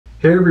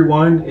Hey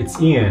everyone, it's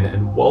Ian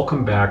and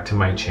welcome back to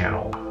my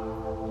channel.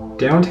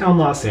 Downtown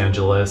Los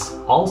Angeles,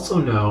 also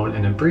known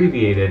and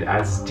abbreviated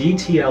as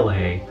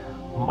DTLA,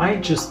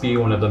 might just be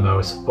one of the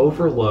most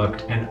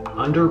overlooked and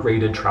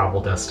underrated travel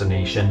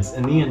destinations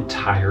in the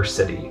entire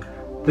city.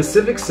 The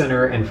Civic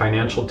Center and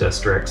financial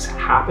districts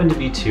happen to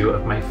be two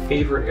of my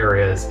favorite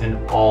areas in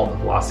all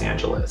of Los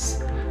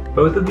Angeles.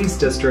 Both of these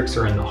districts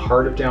are in the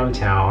heart of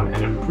downtown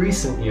and in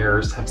recent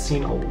years have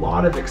seen a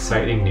lot of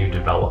exciting new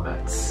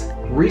developments.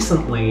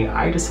 Recently,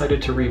 I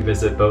decided to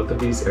revisit both of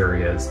these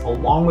areas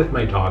along with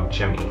my dog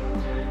Jimmy.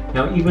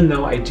 Now, even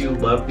though I do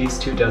love these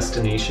two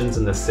destinations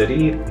in the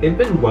city, it's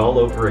been well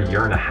over a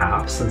year and a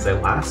half since I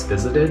last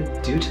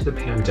visited due to the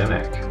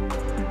pandemic.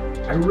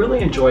 I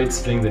really enjoyed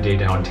spending the day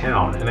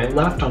downtown, and I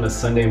left on a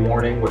Sunday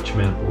morning, which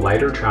meant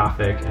lighter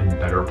traffic and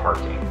better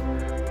parking.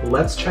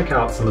 Let's check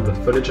out some of the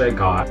footage I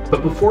got,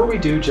 but before we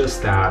do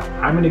just that,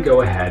 I'm going to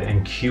go ahead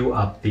and cue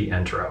up the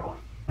intro.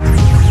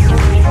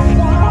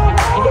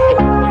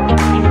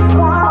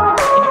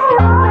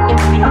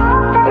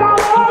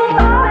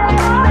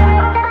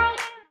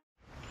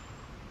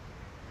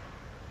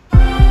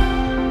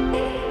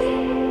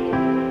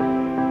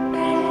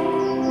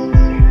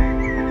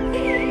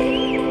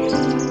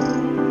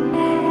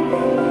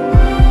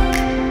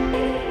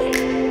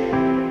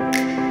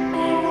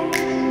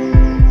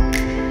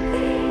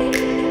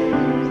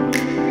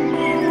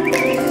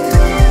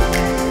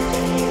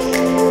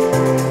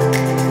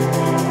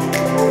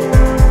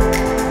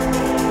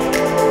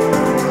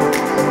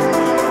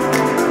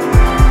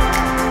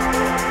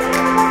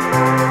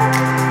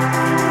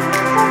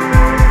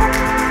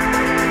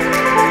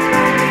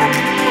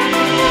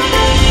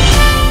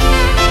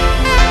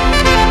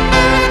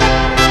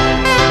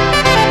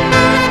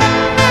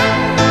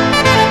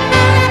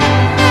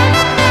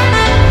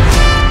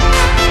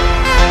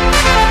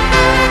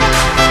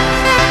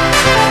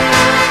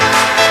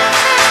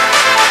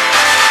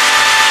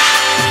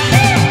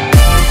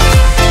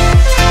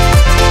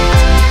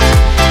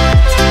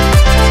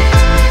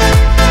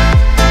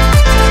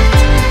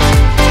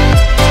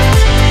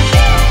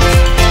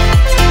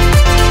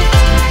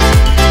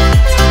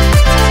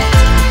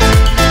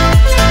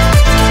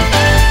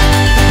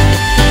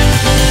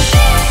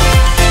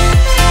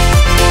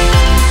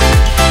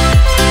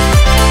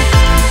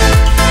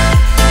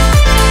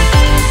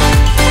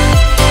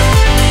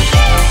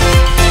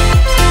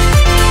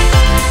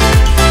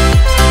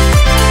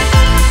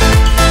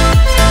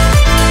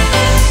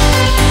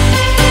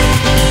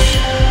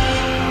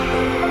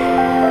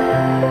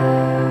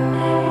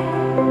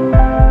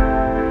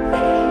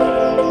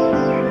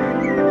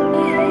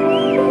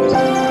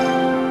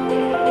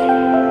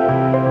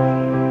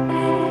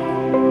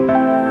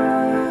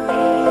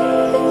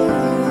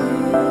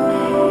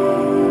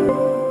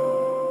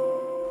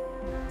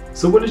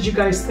 So what did you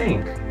guys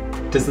think?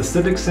 Does the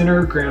Civic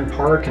Center, Grand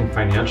Park, and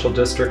financial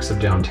districts of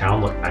downtown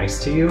look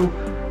nice to you?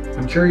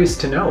 I'm curious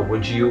to know,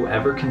 would you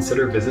ever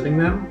consider visiting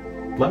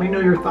them? Let me know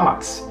your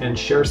thoughts and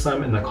share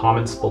some in the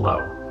comments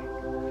below.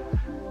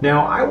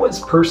 Now, I was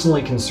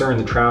personally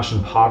concerned that trash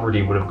and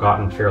poverty would have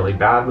gotten fairly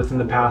bad within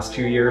the past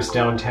few years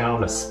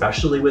downtown,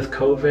 especially with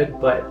COVID,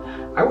 but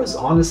I was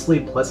honestly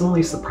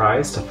pleasantly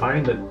surprised to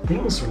find that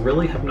things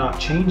really have not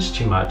changed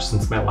too much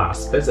since my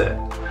last visit.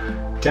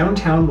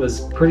 Downtown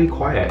was pretty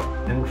quiet.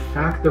 In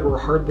fact, there were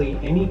hardly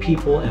any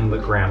people in the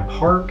Grand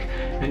Park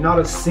and not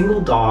a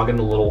single dog in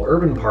the little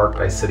urban park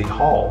by City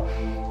Hall.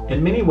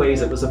 In many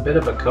ways, it was a bit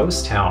of a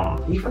ghost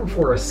town, even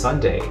for a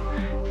Sunday,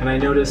 and I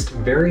noticed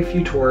very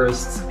few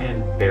tourists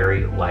and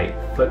very light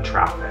foot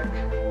traffic.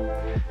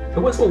 It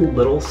was a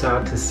little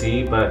sad to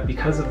see, but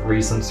because of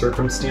recent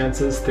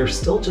circumstances, there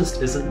still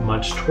just isn't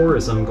much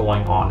tourism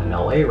going on in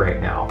LA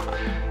right now.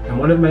 And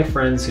one of my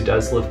friends who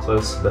does live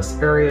close to this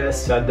area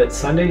said that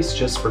Sundays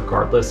just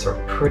regardless are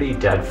pretty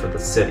dead for the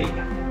city.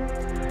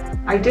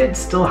 I did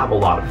still have a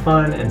lot of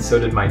fun, and so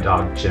did my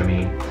dog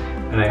Jimmy,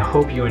 and I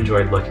hope you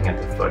enjoyed looking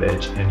at the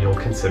footage and you'll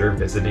consider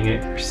visiting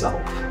it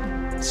yourself.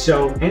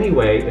 So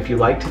anyway, if you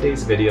liked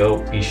today's video,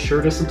 be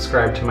sure to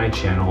subscribe to my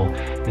channel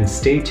and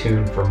stay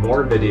tuned for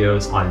more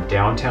videos on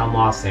downtown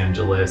Los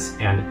Angeles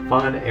and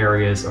fun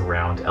areas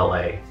around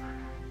LA.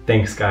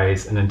 Thanks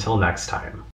guys, and until next time.